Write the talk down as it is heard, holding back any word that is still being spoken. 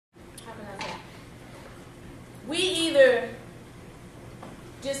either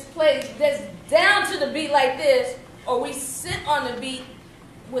just play this down to the beat like this, or we sit on the beat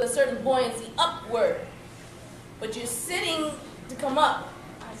with a certain buoyancy upward. But you're sitting to come up.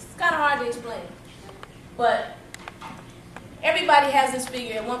 It's kind of hard to explain. But everybody has this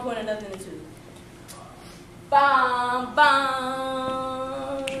figure at one point or another in the tune. Bam,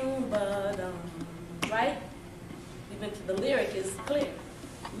 bam, ba-dum. Right? Even to the lyric is clear.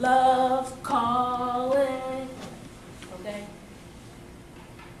 Love's calling. Okay?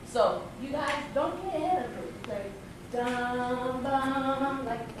 So, you guys don't get ahead of it. Okay? Dum, bum,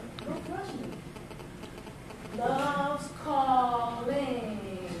 like, don't rush me. Love's calling.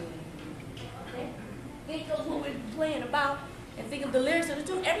 Okay? Think of what we're playing about and think of the lyrics of the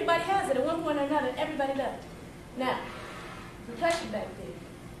tune. Everybody has it at one point or another. Everybody does. Now, percussion back there.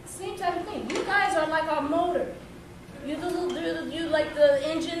 Same type of thing. You guys are like our motor. You like the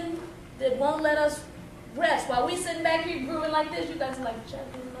engine that won't let us rest. While we sitting back here grooving like this, you guys are like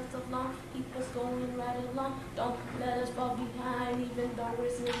chugging us along, keep us going right along. Don't let us fall behind, even though we're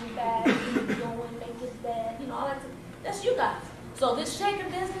sitting back. Keep going, make it bad. You know, all that. That's you guys. So this shaker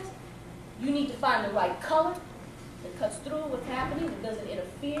business, you need to find the right color that cuts through what's happening, that doesn't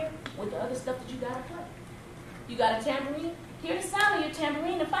interfere with the other stuff that you gotta play. You got a tambourine? Hear the sound of your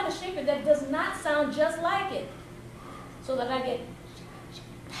tambourine and find a shaker that does not sound just like it. So that I get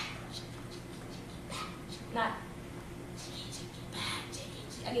not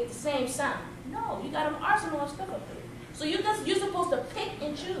I get the same sound. No, you got an arsenal of stuff up there. So you're supposed to pick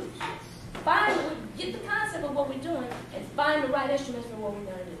and choose. Get the concept of what we're doing and find the right instruments for what we're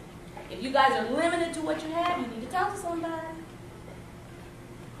going to do. If you guys are limited to what you have, you need to talk to somebody.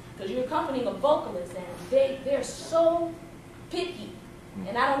 Because you're accompanying a vocalist and they're so picky.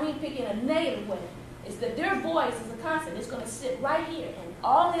 And I don't mean picky in a negative way. It's that their voice is a constant. It's going to sit right here, and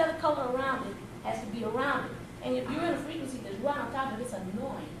all the other color around it has to be around it. And if you're in a frequency that's right on top of it, it's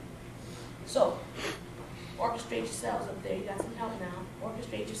annoying. So, orchestrate yourselves up there. You got some help now.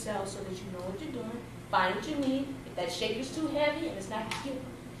 Orchestrate yourselves so that you know what you're doing. Find what you need. If that shaker's too heavy and it's not cute,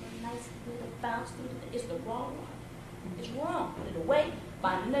 a nice little bounce through it's the wrong one. It's wrong. Put it away.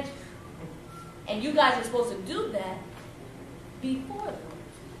 Find the next one. And you guys are supposed to do that before the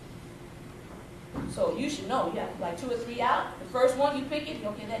So you should know, you have like 2 or 3 out. The first one, you pick it,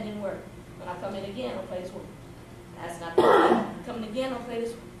 okay, that didn't work. When I come in again, I'll play this one. That's not the one. Coming again, I'll play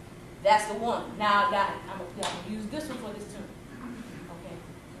this one. That's the one. Now I got it. I'm going to use this one for this tune. Okay.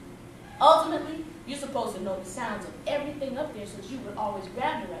 Ultimately, you're supposed to know the sounds of everything up there so that you would always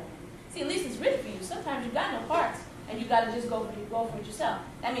grab the right one. See, at least it's written for you. Sometimes you got no parts, and you got to just go for it yourself.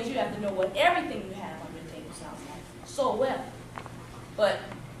 That means you have to know what everything you have on your table sounds like so well. But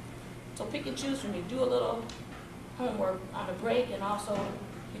so pick and choose from me. Do a little homework on the break and also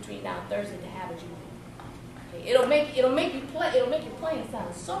between now and Thursday to have what you want. Okay. It'll make your playing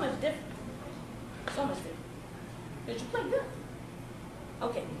sound so much different. So much different. Because you play good.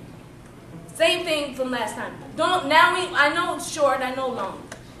 Okay. Same thing from last time. I know it's short, I know long.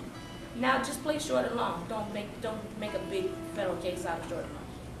 Now just play short and long. Don't make a big federal case out of short and long.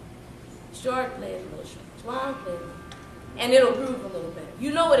 Short, play it a little short. Long, play it a little. And it'll groove a little better.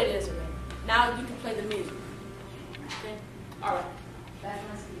 You know what it is already. Now you can play the music. Okay? All right. Back to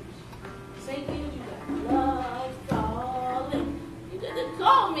my speech. Same thing as you got. Love calling. You didn't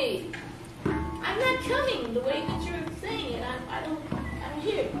call me. I'm not coming the way that you're saying it. I don't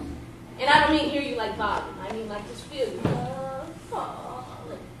hear it. And I don't mean hear you like God. I mean like just feel you. Love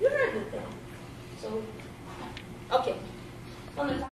calling. You heard the thing. So, okay.